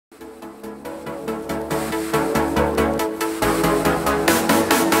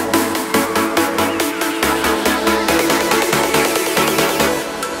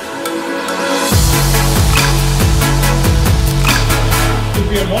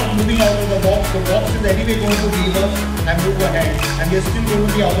not moving out of the box. The box is anyway going to leave us and move ahead, and we are still going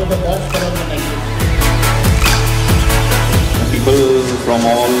to be out of the box for the next year. People from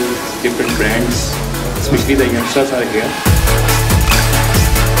all different brands, especially the youngsters, are here.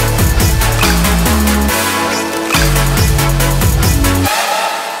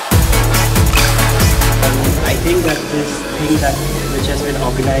 I think that this thing which has been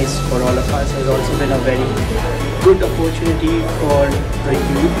organized for all of us has also been a very good opportunity for the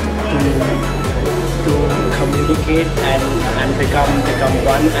youth to communicate and become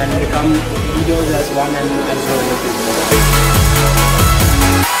one and become leaders as one and grow in the future.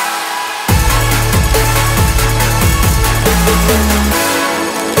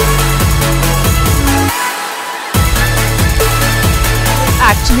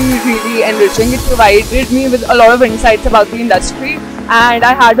 Actually really enriching. It provided me with a lot of insights about the industry, and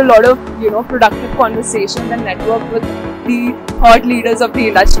I had a lot of productive conversations and networked with the thought leaders of the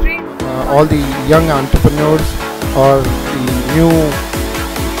industry. All the young entrepreneurs or the new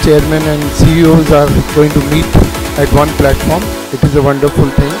chairmen and CEOs are going to meet at one platform. It is a wonderful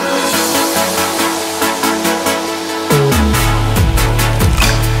thing.